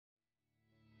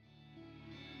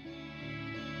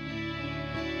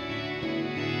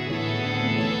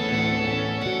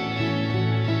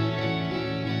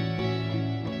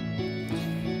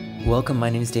Welcome, my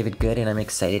name is David Good and I'm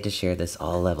excited to share this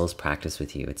all levels practice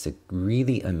with you. It's a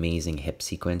really amazing hip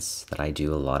sequence that I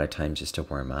do a lot of times just to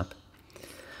warm up.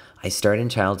 I start in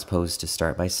child's pose to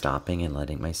start by stopping and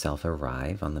letting myself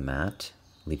arrive on the mat,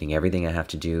 leaving everything I have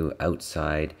to do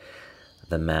outside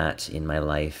the mat in my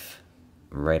life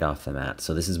right off the mat.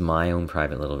 So this is my own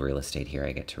private little real estate here.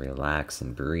 I get to relax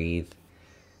and breathe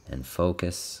and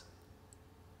focus.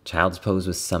 Child's pose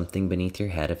with something beneath your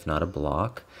head, if not a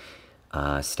block.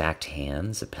 Stacked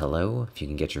hands, a pillow. If you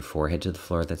can get your forehead to the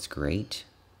floor, that's great.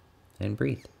 And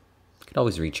breathe. You can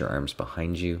always reach your arms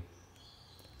behind you.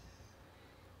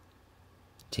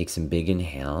 Take some big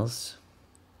inhales.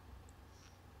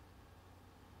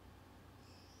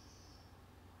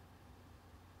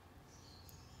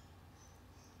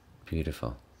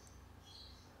 Beautiful.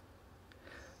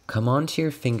 Come onto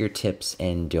your fingertips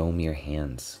and dome your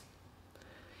hands.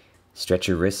 Stretch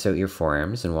your wrists out your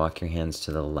forearms and walk your hands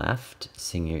to the left.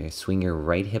 Swing your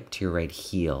right hip to your right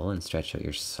heel and stretch out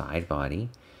your side body.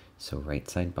 So right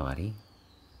side body.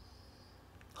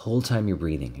 Whole time you're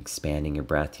breathing, expanding your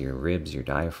breath, your ribs, your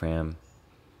diaphragm.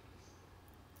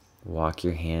 Walk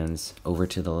your hands over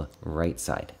to the right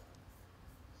side.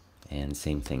 And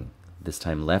same thing. This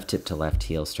time left hip to left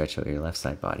heel, stretch out your left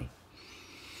side body.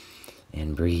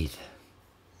 And breathe.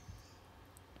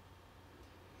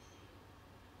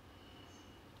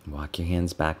 Walk your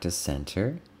hands back to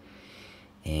center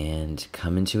and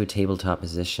come into a tabletop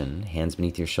position. Hands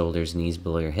beneath your shoulders, knees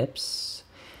below your hips.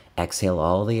 Exhale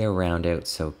all the way around out,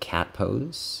 so cat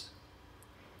pose.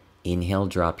 Inhale,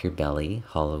 drop your belly.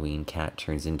 Halloween cat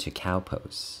turns into cow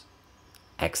pose.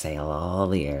 Exhale all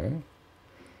the air.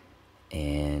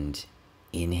 And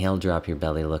inhale, drop your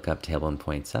belly, look up, tailbone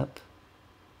points up.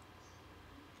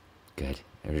 Good.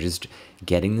 We're just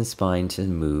getting the spine to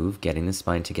move, getting the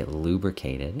spine to get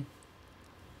lubricated,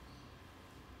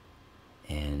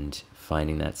 and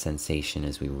finding that sensation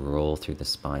as we roll through the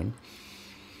spine.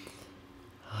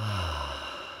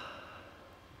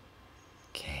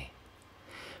 Okay.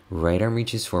 Right arm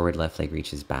reaches forward, left leg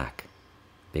reaches back.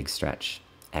 Big stretch.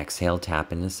 Exhale,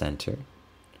 tap in the center.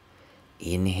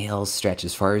 Inhale, stretch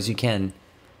as far as you can.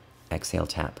 Exhale,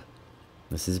 tap.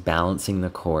 This is balancing the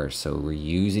core, so we're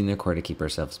using the core to keep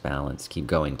ourselves balanced. Keep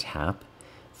going, tap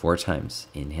 4 times.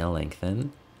 Inhale,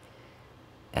 lengthen.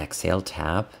 Exhale,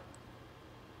 tap.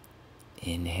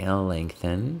 Inhale,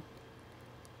 lengthen.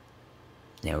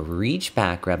 Now reach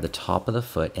back, grab the top of the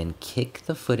foot, and kick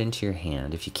the foot into your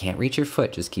hand. If you can't reach your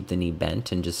foot, just keep the knee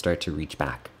bent and just start to reach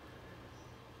back.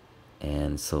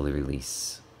 And slowly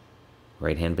release.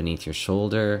 Right hand beneath your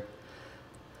shoulder.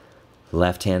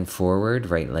 Left hand forward,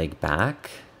 right leg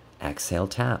back. Exhale,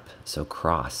 tap. So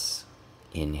cross.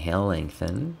 Inhale,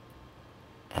 lengthen.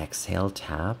 Exhale,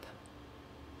 tap.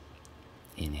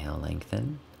 Inhale,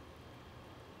 lengthen.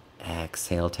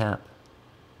 Exhale, tap.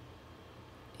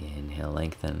 Inhale,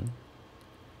 lengthen.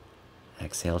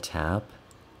 Exhale, tap.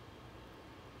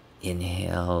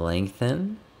 Inhale,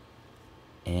 lengthen.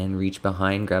 And reach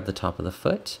behind, grab the top of the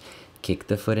foot. Kick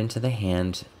the foot into the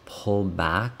hand. Pull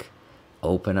back.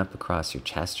 Open up across your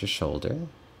chest or shoulder.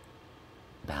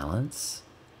 Balance.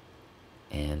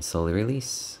 And slowly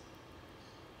release.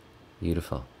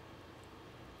 Beautiful.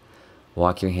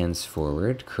 Walk your hands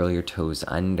forward. Curl your toes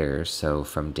under. So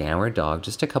from downward dog,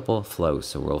 just a couple of flows.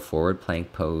 So roll forward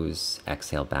plank pose.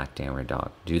 Exhale back downward dog.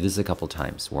 Do this a couple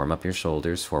times. Warm up your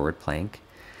shoulders. Forward plank.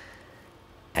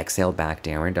 Exhale back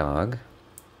downward dog.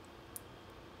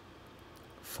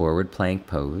 Forward plank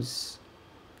pose.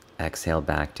 Exhale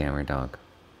back, downward dog.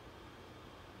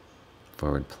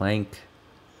 Forward plank.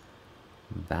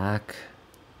 Back.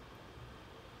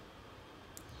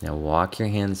 Now walk your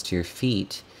hands to your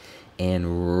feet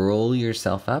and roll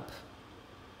yourself up.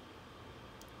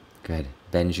 Good.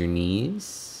 Bend your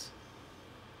knees.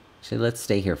 Actually, let's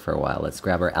stay here for a while. Let's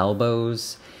grab our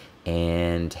elbows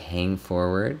and hang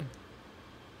forward.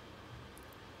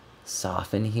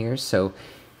 Soften here. So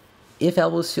if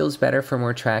elbows feels better for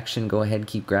more traction, go ahead,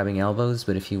 keep grabbing elbows.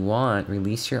 But if you want,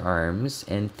 release your arms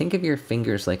and think of your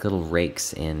fingers like little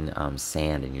rakes in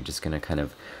sand. And you're just going to kind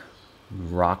of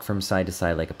rock from side to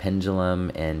side like a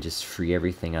pendulum and just free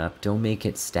everything up. Don't make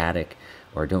it static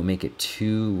or don't make it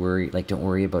too worried. Like, don't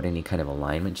worry about any kind of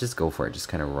alignment. Just go for it. Just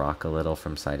kind of rock a little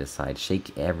from side to side.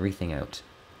 Shake everything out.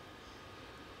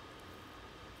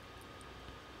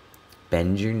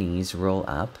 Bend your knees, roll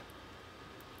up.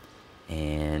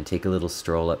 And take a little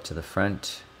stroll up to the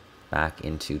front, back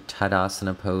into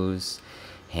Tadasana pose,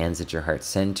 hands at your heart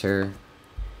center.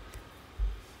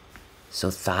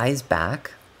 So thighs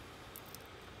back,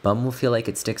 bum will feel like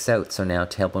it sticks out, so now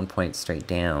tailbone points straight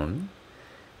down.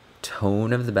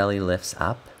 Tone of the belly lifts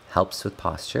up, helps with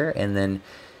posture. And then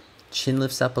chin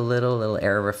lifts up a little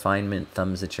air refinement,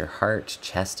 thumbs at your heart,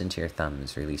 chest into your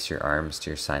thumbs. Release your arms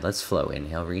to your side. Let's flow.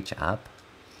 Inhale, reach up.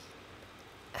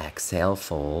 Exhale,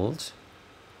 fold.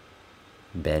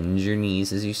 Bend your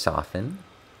knees as you soften.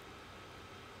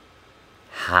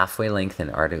 Halfway lengthen,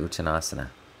 Ardha Uttanasana.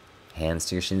 Hands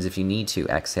to your shins if you need to.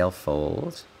 Exhale,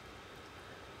 fold.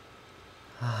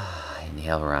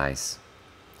 Inhale, rise.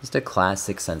 Just a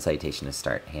classic sun salutation to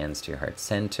start. Hands to your heart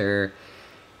center.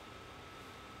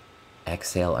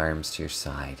 Exhale, arms to your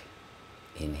side.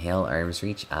 Inhale, arms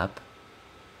reach up.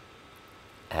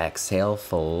 Exhale,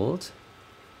 fold.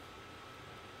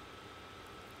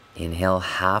 Inhale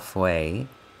halfway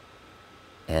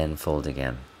and fold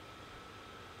again.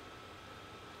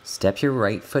 Step your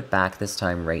right foot back this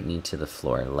time, right knee to the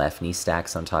floor. Left knee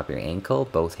stacks on top of your ankle,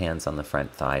 both hands on the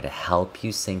front thigh to help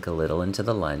you sink a little into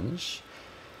the lunge.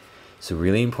 So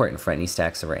really important, front knee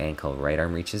stacks over ankle. Right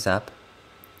arm reaches up,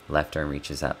 left arm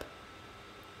reaches up.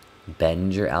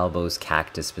 Bend your elbows,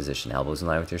 cactus position. Elbows in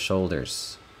line with your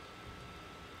shoulders.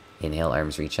 Inhale,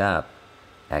 arms reach up.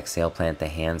 Exhale, plant the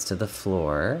hands to the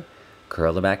floor.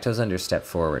 Curl the back toes under, step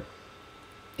forward.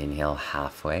 Inhale,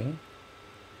 halfway.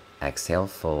 Exhale,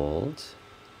 fold.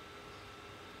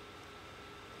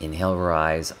 Inhale,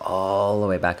 rise all the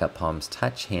way back up. Palms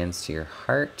touch, hands to your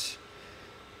heart.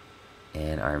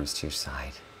 And arms to your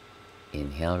side.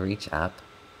 Inhale, reach up.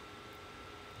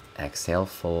 Exhale,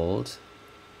 fold.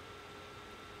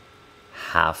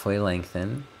 Halfway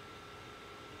lengthen.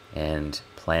 And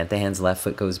plant the hands, left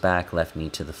foot goes back, left knee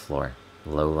to the floor.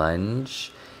 Low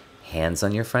lunge, hands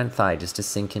on your front thigh just to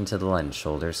sink into the lunge.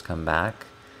 Shoulders come back.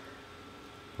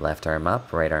 Left arm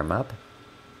up, right arm up.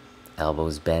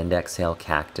 Elbows bend, exhale,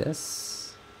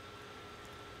 cactus.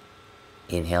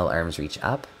 Inhale, arms reach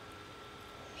up.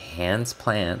 Hands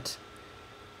plant.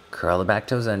 Curl the back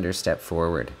toes under, step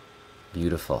forward.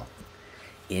 Beautiful.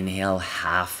 Inhale,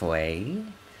 halfway.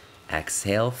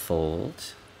 Exhale,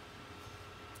 fold.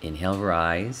 Inhale,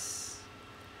 rise,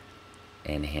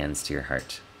 and hands to your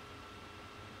heart.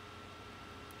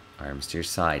 Arms to your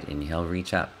side. Inhale,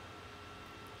 reach up.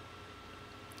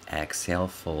 Exhale,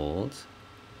 fold.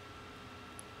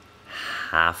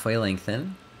 Halfway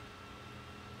lengthen.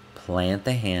 Plant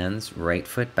the hands, right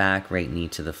foot back, right knee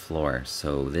to the floor.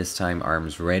 So this time,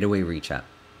 arms right away, reach up.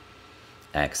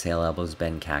 Exhale, elbows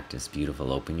bend, cactus.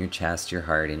 Beautiful. Open your chest, your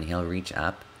heart. Inhale, reach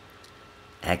up.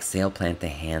 Exhale, plant the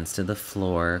hands to the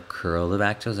floor, curl the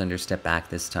back toes under, step back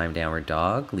this time, downward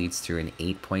dog, leads through an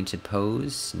 8-pointed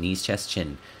pose, knees, chest,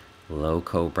 chin, low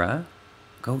cobra,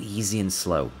 go easy and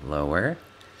slow, lower,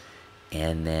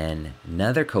 and then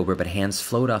another cobra, but hands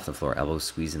float off the floor, elbows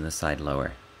squeeze in the side,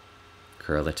 lower,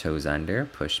 curl the toes under,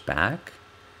 push back,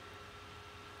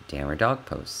 downward dog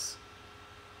pose.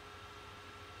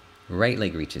 Right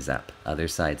leg reaches up, other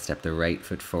side, step the right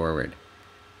foot forward.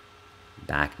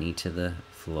 Back knee to the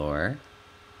floor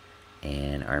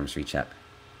and arms reach up.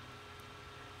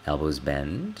 Elbows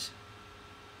bend.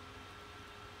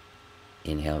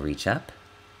 Inhale, reach up.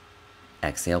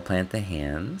 Exhale, plant the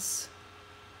hands.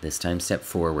 This time step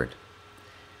forward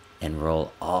and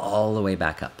roll all the way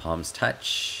back up. Palms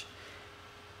touch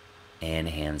and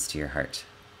hands to your heart.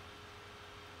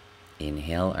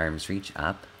 Inhale, arms reach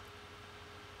up.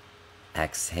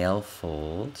 Exhale,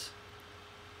 fold.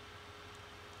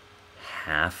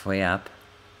 Halfway up.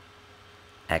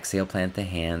 Exhale, plant the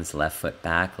hands, left foot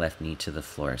back, left knee to the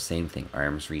floor. Same thing,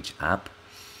 arms reach up.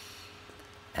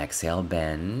 Exhale,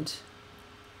 bend.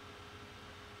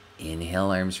 Inhale,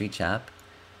 arms reach up.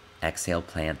 Exhale,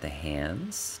 plant the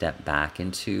hands, step back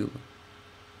into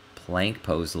plank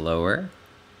pose, lower.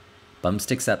 Bum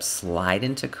sticks up, slide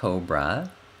into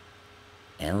cobra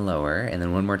and lower. And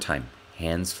then one more time,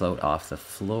 hands float off the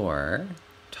floor.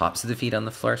 Tops of the feet on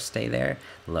the floor, stay there,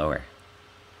 lower.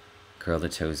 Curl the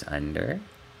toes under,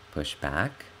 push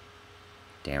back,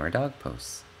 downward dog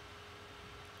pose.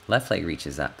 Left leg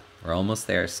reaches up. We're almost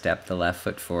there. Step the left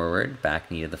foot forward, back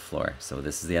knee to the floor. So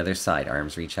this is the other side.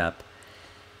 Arms reach up.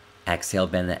 Exhale,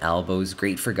 bend the elbows.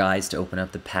 Great for guys to open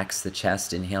up the pecs, the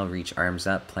chest. Inhale, reach arms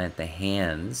up, plant the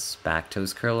hands, back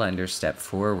toes curl under, step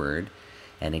forward.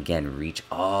 And again, reach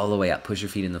all the way up. Push your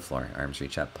feet in the floor. Arms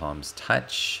reach up, palms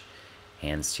touch,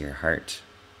 hands to your heart.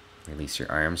 Release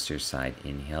your arms to your side.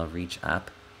 Inhale, reach up.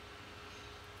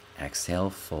 Exhale,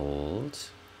 fold.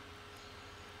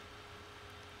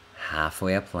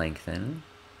 Halfway up, lengthen.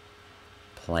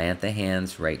 Plant the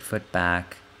hands, right foot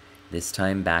back. This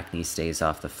time, back knee stays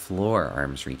off the floor.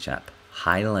 Arms reach up.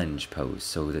 High lunge pose.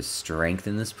 So to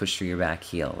strengthen this, push through your back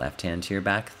heel. Left hand to your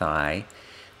back thigh.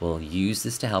 We'll use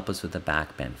this to help us with the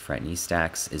back bend. Front knee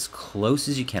stacks as close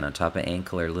as you can on top of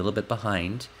ankle or a little bit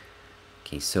behind.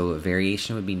 Okay, so a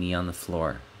variation would be knee on the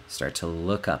floor. Start to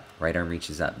look up. Right arm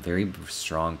reaches up. Very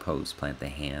strong pose. Plant the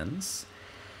hands.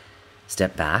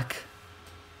 Step back.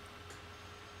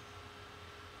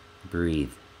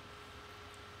 Breathe.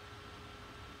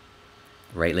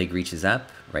 Right leg reaches up.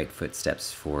 Right foot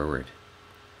steps forward.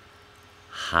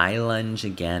 High lunge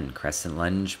again. Crescent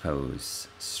lunge pose.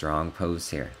 Strong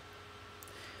pose here.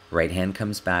 Right hand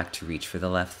comes back to reach for the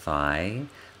left thigh.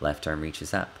 Left arm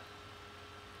reaches up.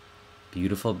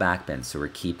 Beautiful back bend. So we're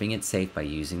keeping it safe by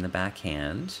using the back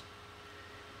hand.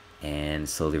 And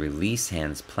slowly release,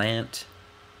 hands plant.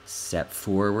 Step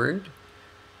forward.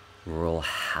 Roll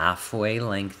halfway,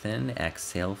 lengthen.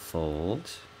 Exhale,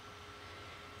 fold.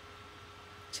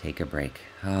 Take a break.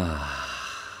 Feel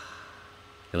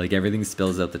like everything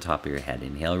spills out the top of your head.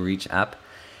 Inhale, reach up.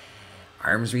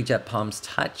 Arms reach up, palms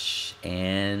touch,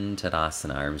 and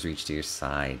Tadasana. Arms reach to your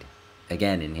side.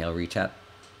 Again, inhale, reach up.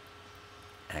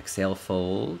 Exhale,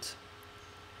 fold.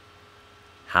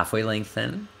 Halfway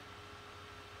lengthen.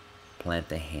 Plant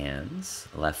the hands.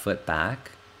 Left foot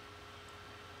back.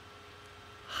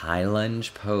 High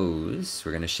lunge pose.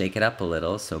 We're going to shake it up a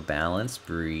little. So balance,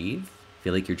 breathe.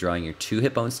 Feel like you're drawing your two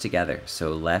hip bones together.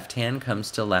 So left hand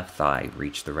comes to left thigh.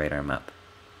 Reach the right arm up.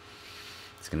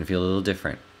 It's going to feel a little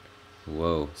different.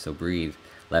 Whoa, so breathe.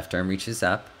 Left arm reaches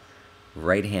up.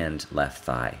 Right hand, left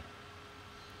thigh.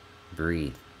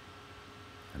 Breathe.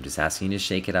 I'm just asking you to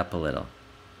shake it up a little.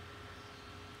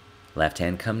 Left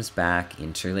hand comes back,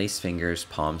 interlace fingers,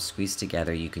 palms squeeze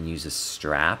together. You can use a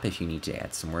strap if you need to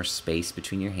add some more space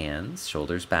between your hands.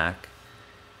 Shoulders back.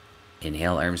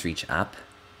 Inhale, arms reach up.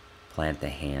 Plant the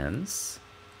hands.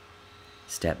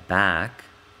 Step back.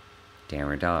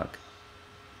 Downward dog.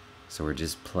 So we're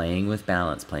just playing with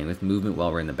balance, playing with movement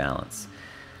while we're in the balance.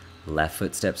 Left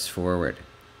foot steps forward.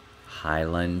 High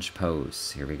lunge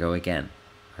pose. Here we go again.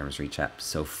 Arms reach up.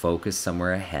 So focus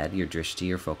somewhere ahead, your drishti,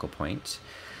 your focal point.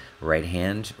 Right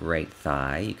hand, right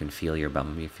thigh. You can feel your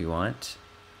bum if you want.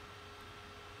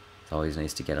 It's always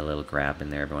nice to get a little grab in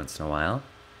there every once in a while.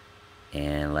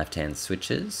 And left hand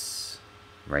switches.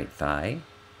 Right thigh.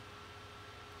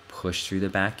 Push through the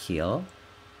back heel.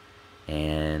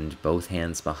 And both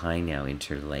hands behind now,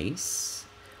 interlace.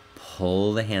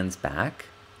 Pull the hands back.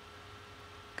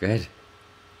 Good.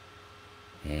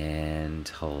 And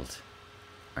hold.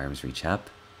 Arms reach up.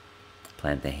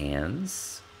 Plant the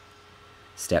hands.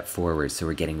 Step forward. So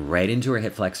we're getting right into our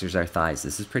hip flexors, our thighs.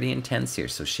 This is pretty intense here,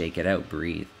 so shake it out.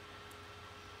 Breathe.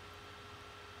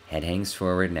 Head hangs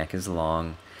forward, neck is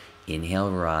long.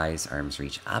 Inhale, rise. Arms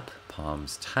reach up.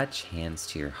 Palms touch. Hands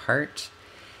to your heart.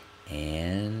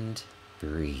 And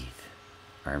breathe.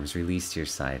 Arms release to your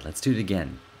side. Let's do it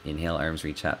again. Inhale, arms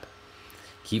reach up.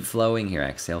 Keep flowing here.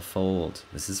 Exhale, fold.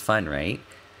 This is fun, right?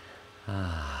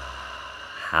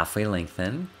 Halfway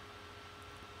lengthen.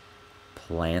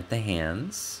 Plant the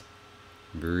hands.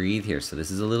 Breathe here. So this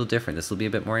is a little different. This will be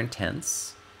a bit more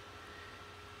intense.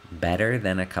 Better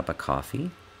than a cup of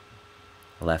coffee.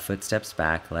 Left foot steps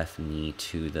back. Left knee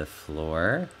to the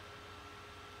floor.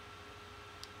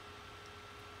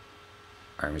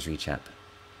 Arms reach up.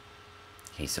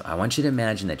 Okay, so I want you to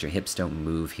imagine that your hips don't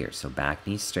move here. So back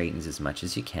knee straightens as much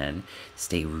as you can.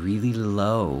 Stay really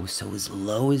low, so as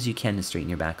low as you can to straighten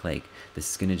your back leg. This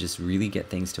is going to just really get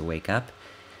things to wake up.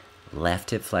 Left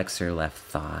hip flexor, left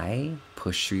thigh.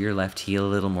 Push through your left heel a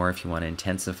little more if you want to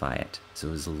intensify it.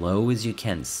 So as low as you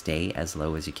can, stay as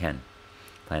low as you can.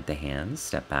 Plant the hands,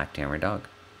 step back, downward dog.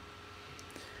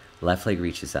 Left leg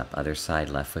reaches up, other side,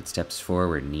 left foot steps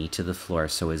forward, knee to the floor.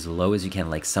 So as low as you can,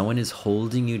 like someone is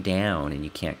holding you down and you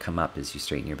can't come up as you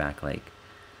straighten your back leg.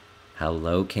 How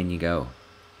low can you go?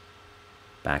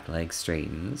 Back leg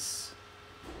straightens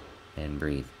and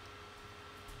breathe.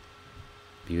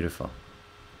 Beautiful.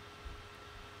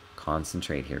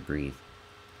 Concentrate here, breathe.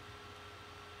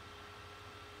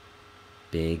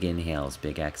 Big inhales,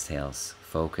 big exhales.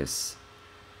 Focus.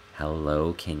 How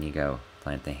low can you go?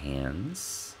 Plant the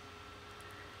hands.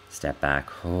 Step back.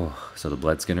 Oh, so the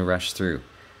blood's going to rush through.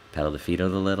 Pedal the feet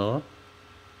out a little.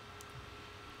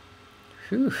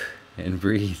 Whew. And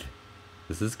breathe.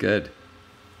 This is good.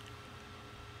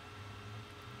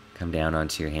 Come down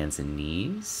onto your hands and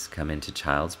knees. Come into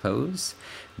child's pose.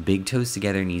 Big toes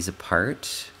together, knees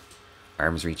apart.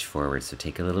 Arms reach forward. So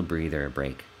take a little breather, a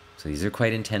break. So these are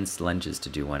quite intense lunges to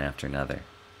do one after another.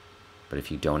 But if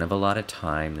you don't have a lot of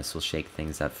time, this will shake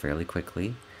things up fairly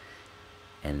quickly.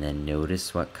 And then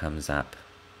notice what comes up.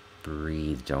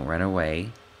 Breathe. Don't run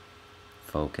away.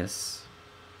 Focus.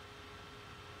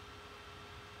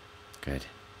 Good.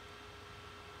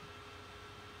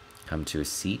 Come to a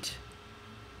seat.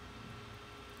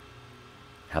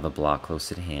 Have a block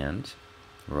close at hand.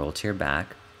 Roll to your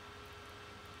back.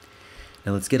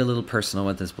 Now let's get a little personal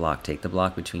with this block. Take the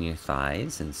block between your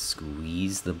thighs and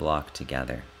squeeze the block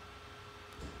together.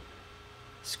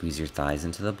 Squeeze your thighs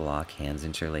into the block, hands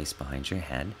interlaced behind your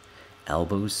head.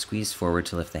 Elbows squeeze forward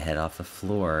to lift the head off the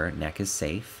floor. Neck is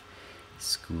safe.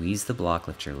 Squeeze the block,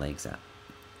 lift your legs up,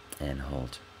 and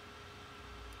hold.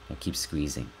 Now keep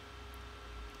squeezing.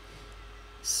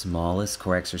 Smallest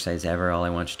core exercise ever. All I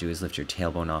want you to do is lift your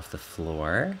tailbone off the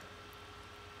floor.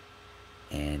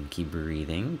 And keep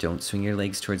breathing. Don't swing your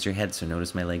legs towards your head, so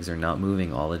notice my legs are not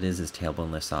moving. All it is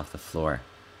tailbone lifts off the floor.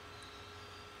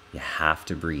 You have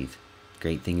to breathe.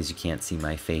 Great thing is you can't see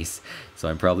my face, so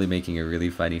I'm probably making a really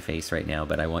funny face right now,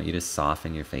 but I want you to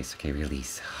soften your face. Okay,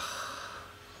 release.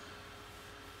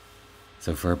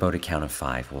 So for about a count of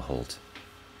 5, we'll hold.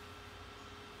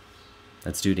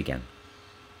 Let's do it again.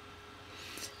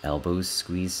 Elbows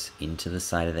squeeze into the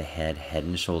side of the head. Head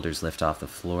and shoulders lift off the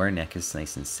floor. Neck is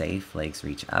nice and safe. Legs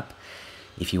reach up.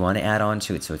 If you want to add on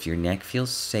to it, so if your neck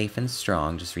feels safe and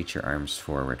strong, just reach your arms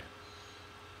forward.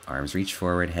 Arms reach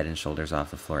forward, head and shoulders off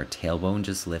the floor. Tailbone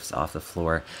just lifts off the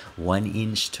floor 1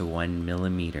 inch to 1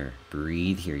 millimeter.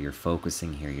 Breathe here. You're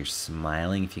focusing here. You're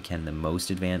smiling if you can. The most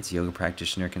advanced yoga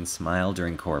practitioner can smile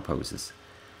during core poses.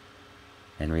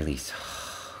 And release.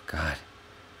 Oh, God.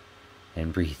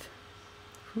 And breathe.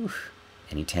 Whew.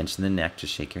 Any tension in the neck,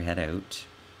 just shake your head out.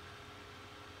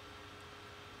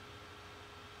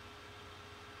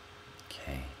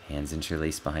 Okay, hands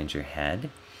interlaced behind your head.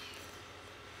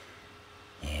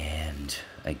 And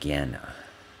again,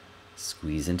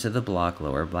 squeeze into the block,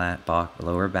 lower back,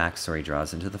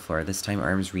 draws into the floor. This time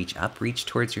arms reach up, reach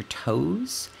towards your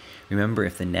toes. Remember,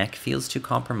 if the neck feels too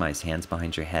compromised, hands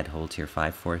behind your head, hold here,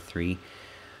 5, 4, 3,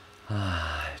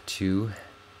 2,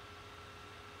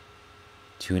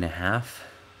 2.5,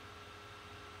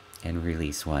 and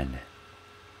release 1.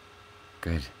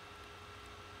 Good.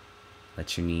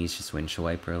 Let your knees just windshield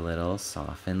wiper a little.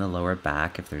 Soften the lower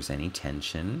back if there's any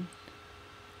tension.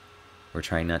 We're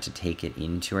trying not to take it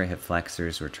into our hip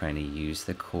flexors. We're trying to use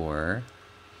the core.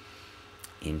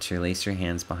 Interlace your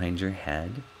hands behind your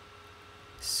head.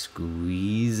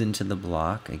 Squeeze into the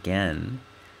block. Again,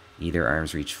 either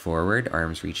arms reach forward,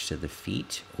 arms reach to the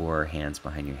feet, or hands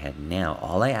behind your head. Now,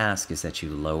 all I ask is that you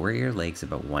lower your legs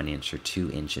about 1 inch or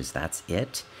 2 inches. That's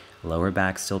it. Lower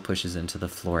back still pushes into the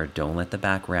floor. Don't let the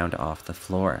back round off the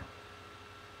floor.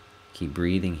 Keep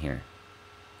breathing here.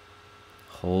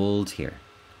 Hold here,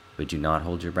 but do not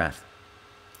hold your breath.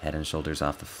 Head and shoulders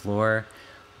off the floor.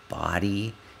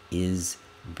 Body is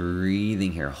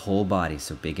breathing here. Whole body,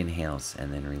 so big inhales,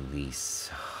 and then release.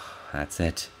 That's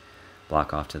it.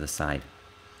 Block off to the side.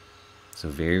 So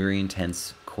very, very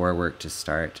intense core work to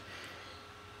start.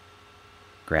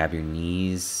 Grab your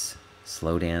knees.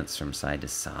 Slow dance from side to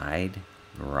side.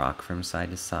 Rock from side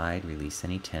to side. Release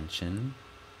any tension.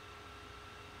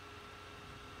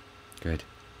 Good.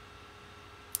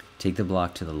 Take the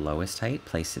block to the lowest height.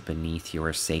 Place it beneath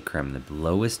your sacrum, the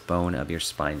lowest bone of your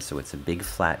spine. So it's a big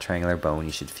flat triangular bone.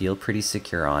 You should feel pretty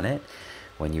secure on it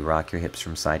when you rock your hips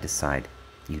from side to side.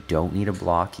 You don't need a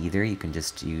block either. You can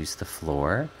just use the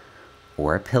floor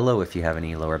or a pillow if you have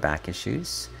any lower back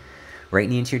issues. Right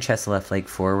knee into your chest, left leg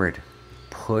forward.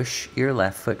 Push your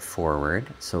left foot forward.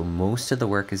 So most of the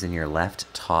work is in your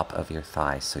left top of your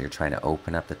thigh. So you're trying to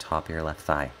open up the top of your left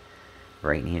thigh.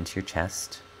 Right knee into your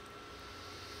chest.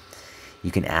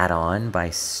 You can add on by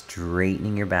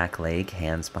straightening your back leg,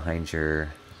 hands behind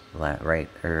your right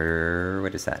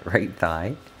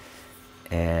thigh.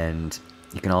 And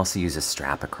you can also use a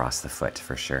strap across the foot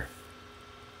for sure.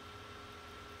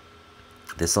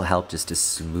 This will help just to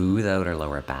smooth out our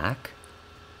lower back.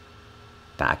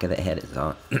 Back of the head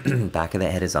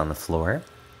is on the floor.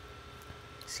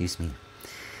 Excuse me.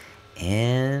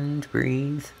 And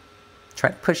breathe.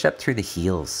 Try to push up through the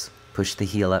heels. Push the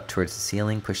heel up towards the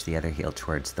ceiling. Push the other heel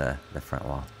towards the front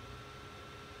wall.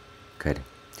 Good.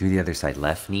 Do the other side.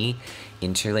 Left knee.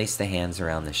 Interlace the hands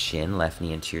around the shin. Left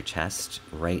knee into your chest.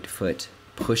 Right foot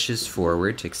pushes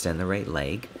forward to extend the right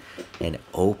leg. And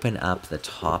open up the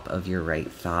top of your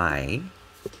right thigh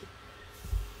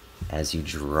as you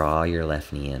draw your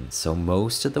left knee in. So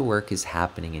most of the work is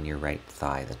happening in your right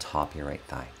thigh, the top of your right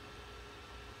thigh.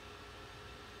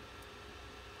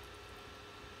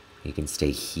 You can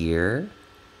stay here.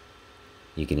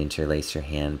 You can interlace your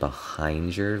hand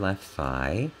behind your left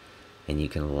thigh, and you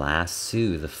can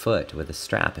lasso the foot with a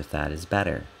strap if that is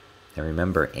better. Now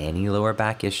remember, any lower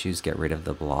back issues, get rid of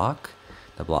the block.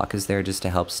 The block is there just to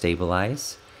help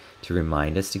stabilize, to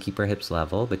remind us to keep our hips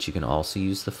level, but you can also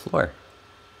use the floor.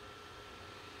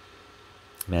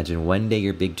 Imagine one day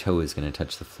your big toe is going to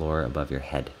touch the floor above your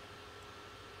head.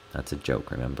 That's a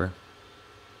joke, remember?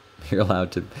 You're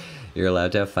allowed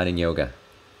to have fun in yoga.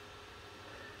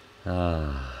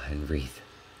 And breathe.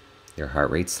 Your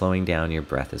heart rate's slowing down, your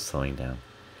breath is slowing down.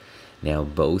 Now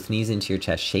both knees into your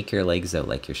chest. Shake your legs out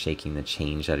like you're shaking the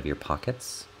change out of your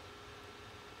pockets.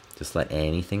 Just let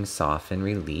anything soften,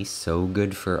 release. So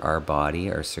good for our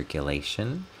body, our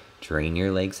circulation. Drain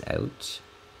your legs out.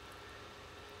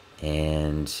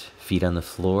 And feet on the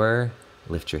floor.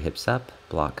 Lift your hips up.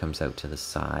 Block comes out to the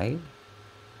side.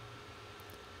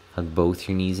 Hug both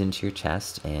your knees into your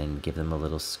chest and give them a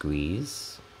little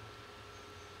squeeze.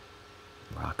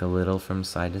 Rock a little from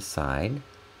side to side.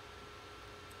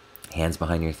 Hands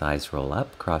behind your thighs, roll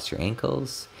up, cross your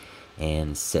ankles,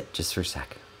 and sit just for a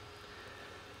sec.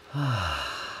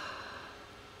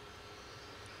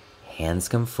 Hands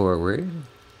come forward.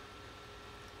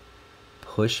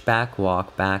 Push back,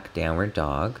 walk back, downward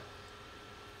dog.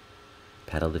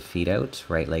 Pedal the feet out,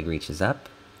 right leg reaches up.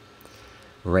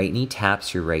 Right knee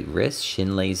taps your right wrist,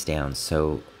 shin lays down.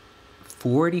 So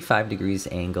 45 degrees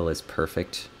angle is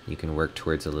perfect. You can work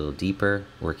towards a little deeper,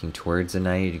 working towards a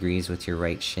 90 degrees with your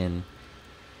right shin.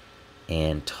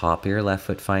 And top of your left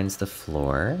foot finds the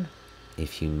floor.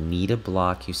 If you need a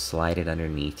block, you slide it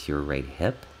underneath your right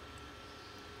hip.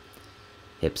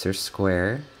 Hips are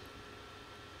square.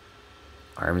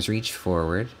 Arms reach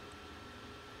forward.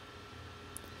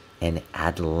 And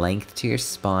add length to your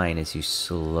spine as you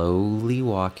slowly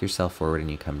walk yourself forward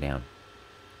and you come down.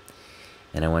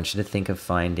 And I want you to think of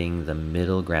finding the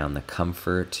middle ground, the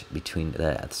comfort between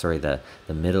the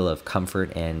middle of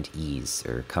comfort and ease,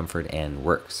 or comfort and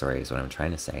work, is what I'm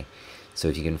trying to say. So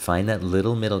if you can find that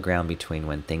little middle ground between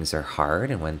when things are hard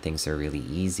and when things are really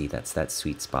easy, that's that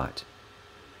sweet spot.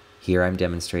 Here I'm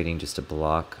demonstrating just a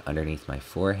block underneath my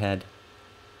forehead.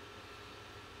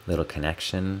 Little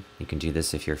connection. You can do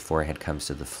this if your forehead comes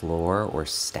to the floor, or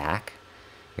stack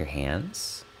your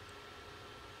hands.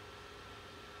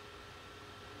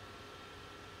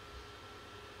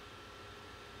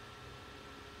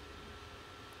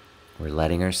 We're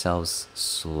letting ourselves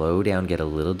slow down, get a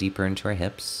little deeper into our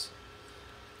hips.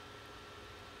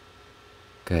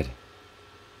 Good.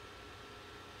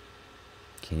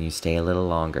 Can you stay a little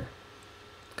longer?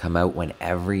 Come out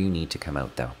whenever you need to come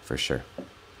out, though, for sure.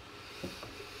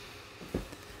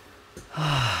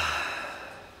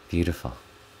 Beautiful.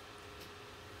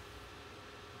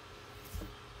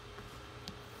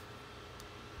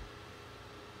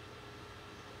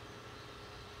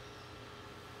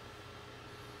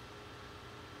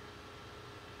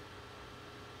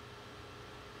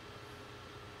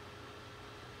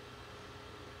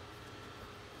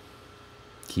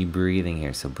 Keep breathing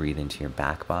here. So breathe into your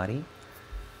back body.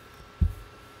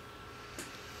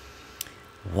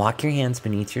 Walk your hands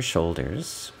beneath your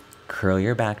shoulders. Curl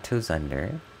your back toes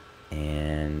under.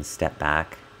 And step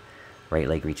back. Right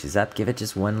leg reaches up. Give it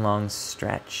just one long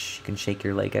stretch. You can shake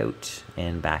your leg out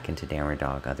and back into downward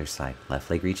dog. Other side. Left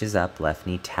leg reaches up. Left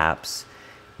knee taps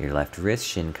your left wrist.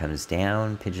 Shin comes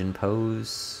down. Pigeon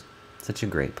pose. Such a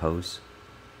great pose.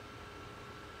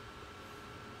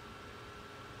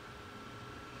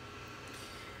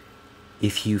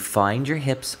 If you find your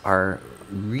hips are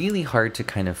really hard to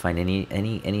kind of find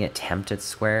any attempt at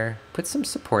square, put some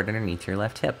support underneath your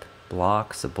left hip.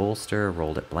 Blocks, a bolster, a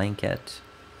rolled up blanket.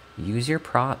 Use your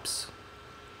props.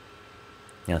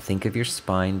 Now think of your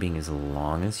spine being as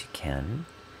long as you can,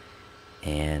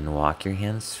 and walk your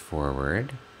hands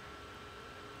forward.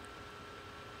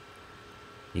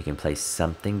 You can place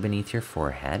something beneath your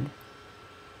forehead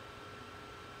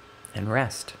and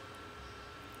rest.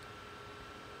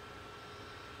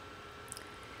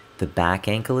 The back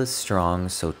ankle is strong,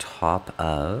 so top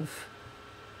of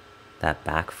that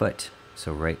back foot,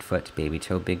 so right foot, baby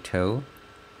toe, big toe,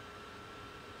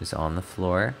 is on the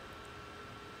floor.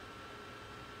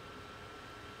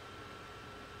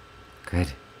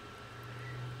 Good.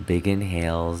 Big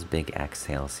inhales, big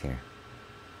exhales here.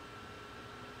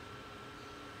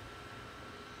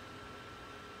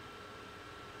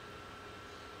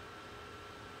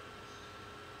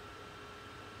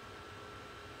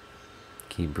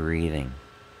 Keep breathing.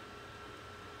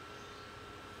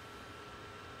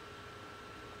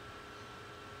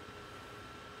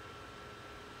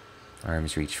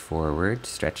 Arms reach forward,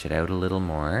 stretch it out a little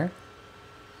more.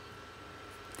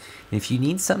 If you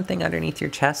need something underneath your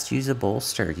chest, use a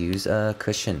bolster, use a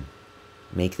cushion.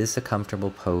 Make this a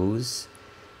comfortable pose.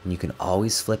 And you can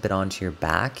always flip it onto your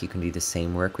back. You can do the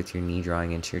same work with your knee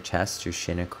drawing into your chest, your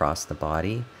shin across the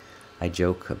body. I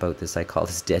joke about this, I call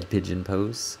this dead pigeon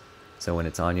pose. So when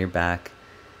it's on your back,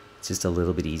 it's just a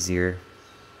little bit easier.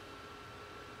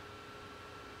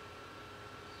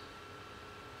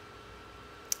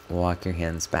 Walk your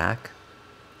hands back.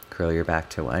 Curl your back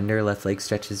toe under. Left leg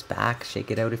stretches back. Shake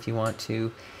it out if you want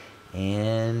to.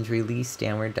 And release,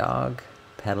 downward dog.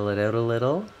 Pedal it out a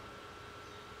little.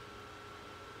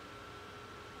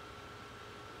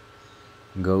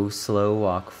 Go slow,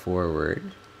 walk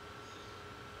forward.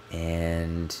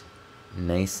 And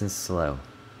nice and slow.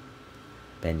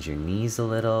 Bend your knees a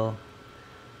little.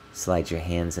 Slide your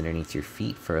hands underneath your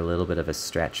feet for a little bit of a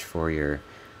stretch for your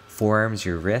forearms,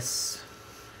 your wrists.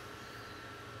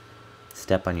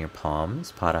 Step on your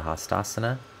palms,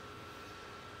 Padahastasana.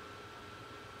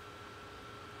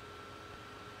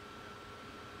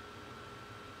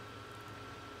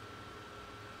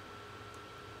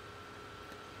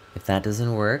 If that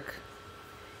doesn't work,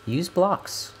 use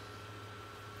blocks.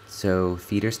 So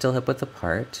feet are still hip width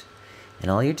apart, and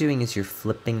all you're doing is you're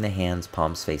flipping the hands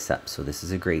palms face up. So this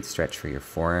is a great stretch for your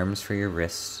forearms, for your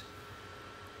wrists.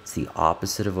 It's the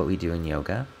opposite of what we do in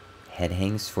yoga. Head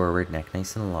hangs forward, neck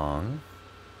nice and long.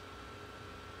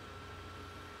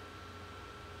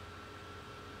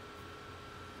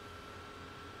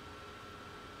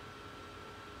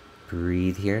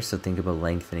 Breathe here, so think about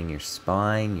lengthening your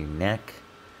spine, your neck.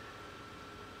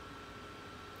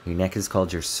 Your neck is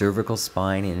called your cervical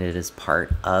spine, and it is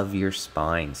part of your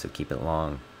spine, so keep it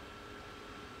long.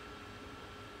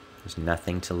 There's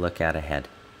nothing to look at ahead.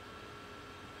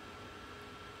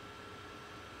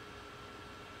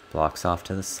 Blocks off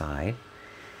to the side.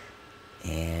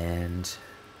 And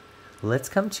let's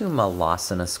come to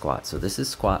Malasana squat. So this is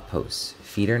squat pose.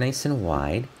 Feet are nice and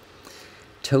wide.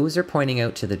 Toes are pointing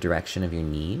out to the direction of your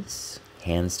knees.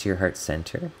 Hands to your heart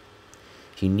center.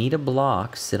 If you need a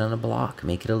block, sit on a block.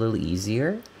 Make it a little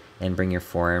easier and bring your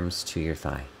forearms to your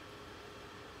thigh.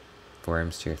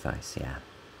 Forearms to your thighs, yeah.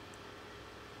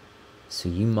 So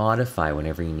you modify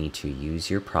whenever you need to. Use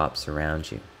your props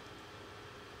around you.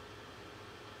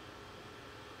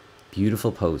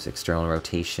 Beautiful pose, external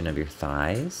rotation of your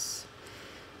thighs.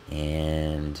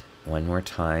 And one more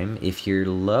time. If you're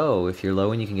low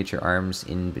and you can get your arms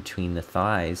in between the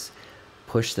thighs,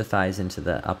 push the thighs into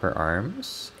the upper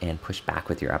arms and push back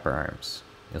with your upper arms.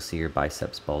 You'll see your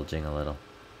biceps bulging a little.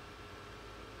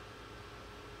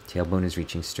 Tailbone is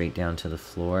reaching straight down to the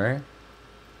floor.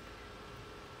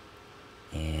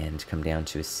 And come down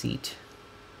to a seat.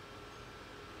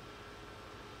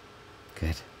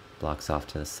 Good. Blocks off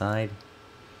to the side.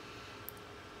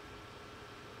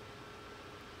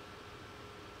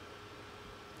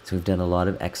 So we've done a lot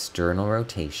of external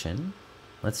rotation.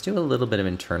 Let's do a little bit of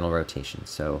internal rotation.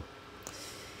 So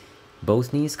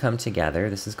both knees come together.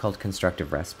 This is called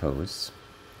constructive rest pose.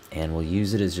 And we'll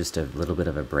use it as just a little bit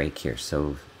of a break here.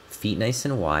 So feet nice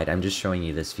and wide. I'm just showing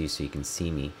you this view so you can see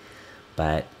me.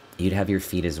 But you'd have your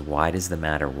feet as wide as the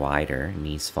mat or wider.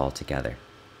 Knees fall together.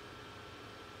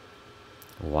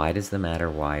 Wide as the mat or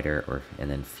wider,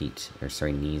 and then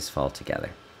knees fall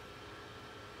together.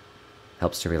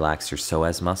 Helps to relax your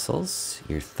psoas muscles.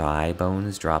 Your thigh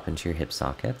bones drop into your hip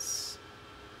sockets.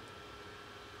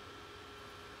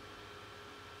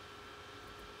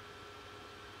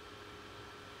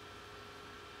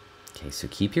 Okay, so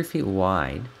keep your feet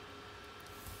wide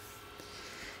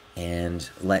and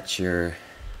let your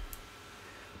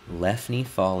left knee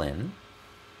fall in.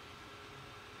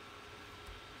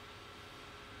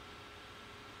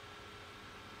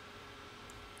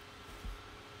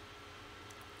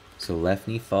 So left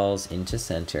knee falls into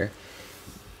center.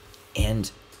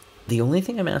 And the only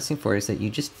thing I'm asking for is that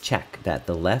you just check that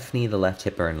the left knee, the left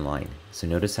hip are in line. So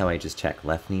notice how I just check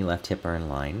left knee, left hip are in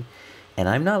line. And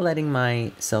I'm not letting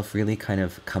myself really kind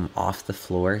of come off the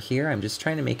floor here. I'm just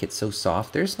trying to make it so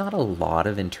soft. There's not a lot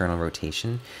of internal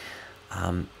rotation.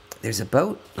 There's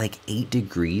about like 8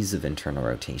 degrees of internal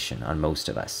rotation on most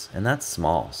of us. And that's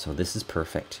small, so this is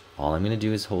perfect. All I'm gonna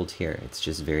do is hold here. It's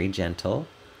just very gentle.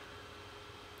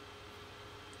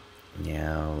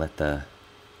 Now let the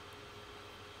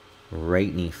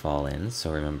right knee fall in.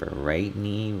 So remember, right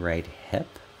knee, right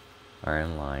hip are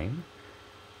in line.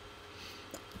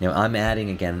 Now I'm adding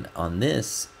again on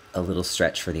this a little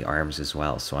stretch for the arms as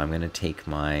well. So I'm going to take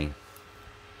my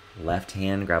left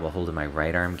hand, grab a hold of my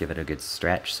right arm, give it a good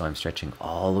stretch. So I'm stretching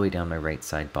all the way down my right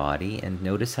side body. And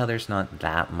notice how there's not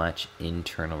that much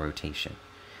internal rotation.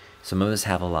 Some of us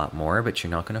have a lot more, but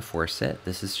you're not going to force it.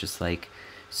 This is just like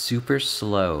super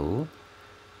slow,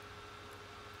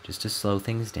 just to slow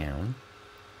things down,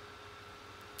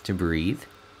 to breathe.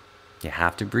 You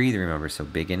have to breathe, remember, so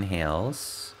big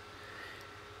inhales.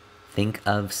 Think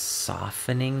of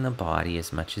softening the body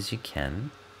as much as you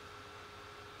can.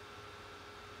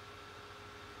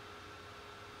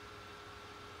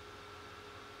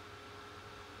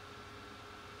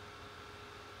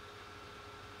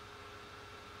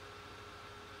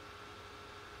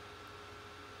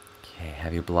 Okay,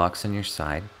 have your blocks on your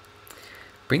side.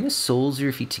 Bring the soles of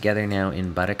your feet together now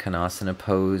in Baddha Konasana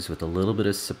pose with a little bit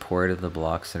of support of the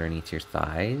blocks underneath your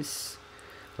thighs.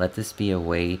 Let this be a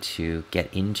way to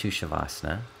get into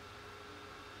Shavasana.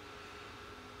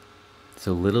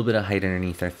 So a little bit of height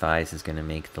underneath our thighs is going to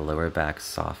make the lower back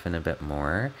soften a bit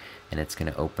more, and it's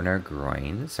going to open our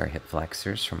groins, our hip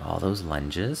flexors from all those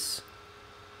lunges.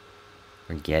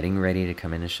 We're getting ready to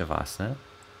come into Shavasana.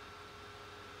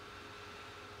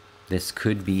 This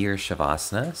could be your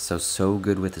Shavasana, so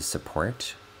good with the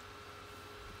support.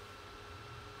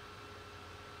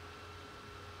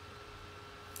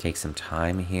 Take some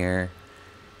time here.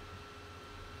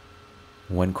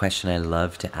 One question I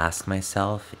love to ask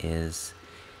myself is,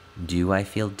 do I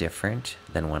feel different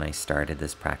than when I started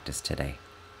this practice today?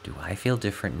 Do I feel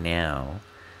different now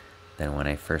than when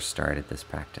I first started this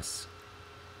practice?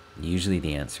 Usually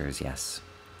the answer is yes.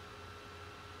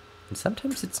 And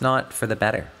sometimes it's not for the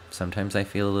better. Sometimes I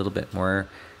feel a little bit more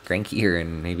crankier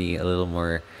and maybe a little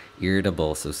more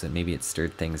irritable, so maybe it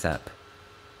stirred things up.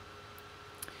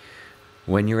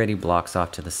 When you're ready, blocks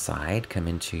off to the side, come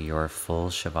into your full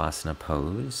Shavasana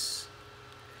pose.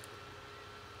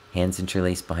 Hands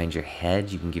interlaced behind your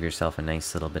head. You can give yourself a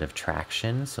nice little bit of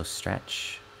traction, so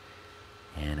stretch.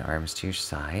 And arms to your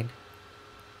side.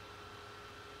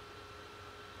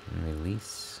 And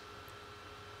release.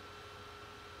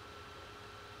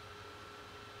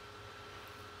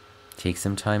 Take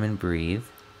some time and breathe.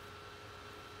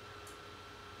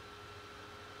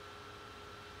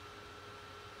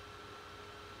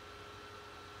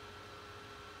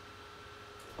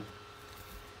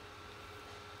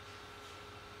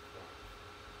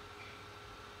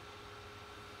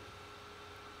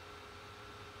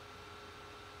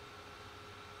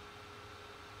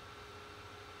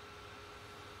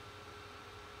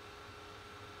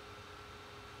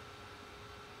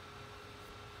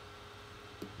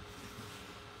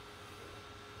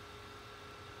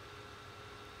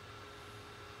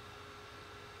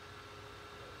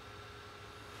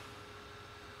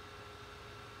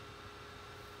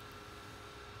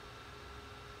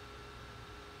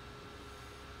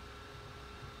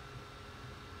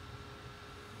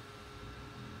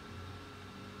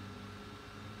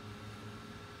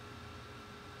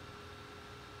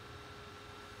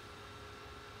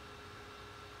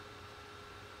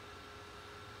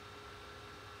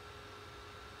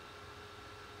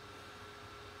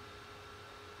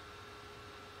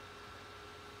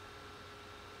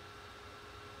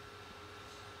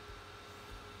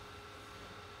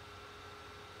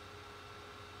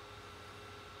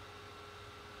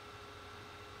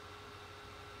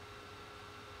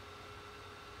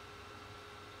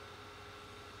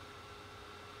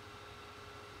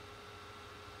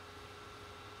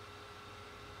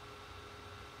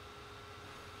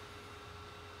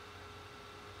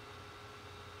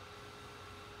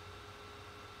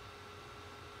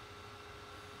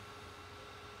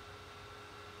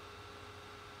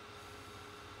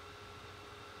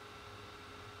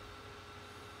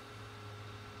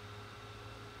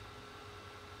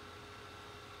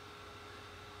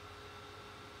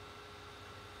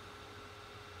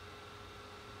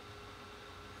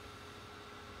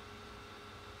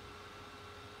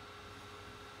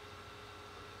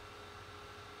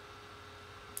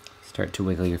 Start to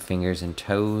wiggle your fingers and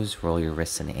toes, roll your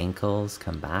wrists and ankles,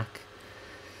 come back.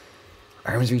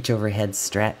 Arms reach overhead,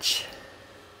 stretch.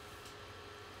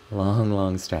 Long,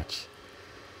 long stretch.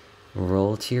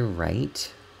 Roll to your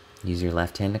right. Use your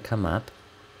left hand to come up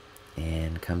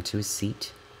and come to a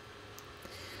seat.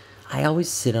 I always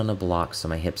sit on a block so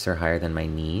my hips are higher than my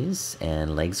knees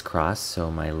and legs crossed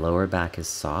so my lower back is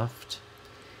soft.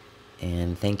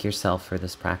 And thank yourself for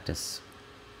this practice.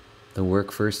 The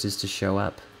work first is to show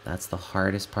up. That's the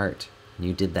hardest part.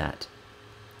 You did that.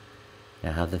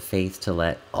 Now have the faith to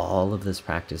let all of this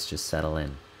practice just settle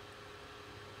in.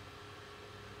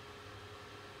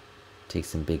 Take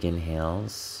some big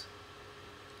inhales,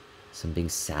 some big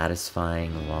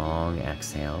satisfying long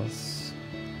exhales.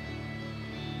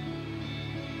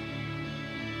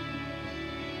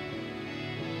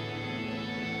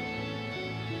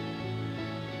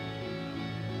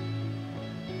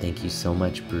 Thank you so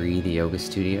much, Breathe Yoga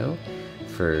Studio,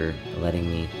 for letting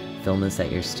me film this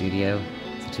at your studio.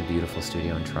 Such a beautiful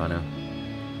studio in Toronto.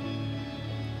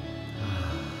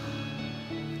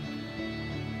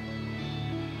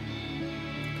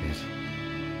 Good.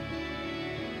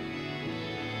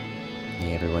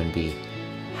 May everyone be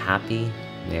happy,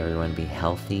 may everyone be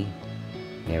healthy,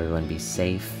 may everyone be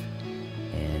safe,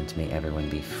 and may everyone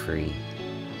be free.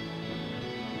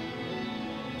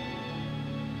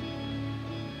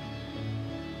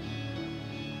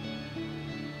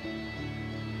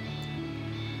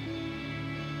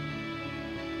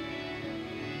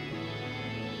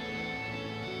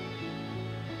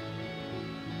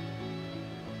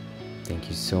 Thank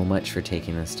you so much for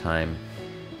taking this time.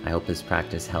 I hope this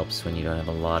practice helps when you don't have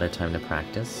a lot of time to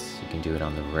practice. You can do it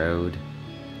on the road.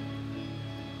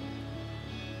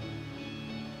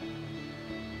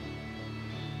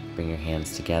 Bring your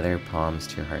hands together, palms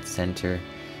to your heart center,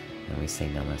 and we say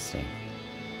namaste.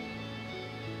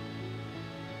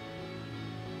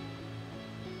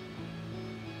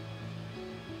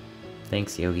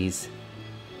 Thanks, yogis.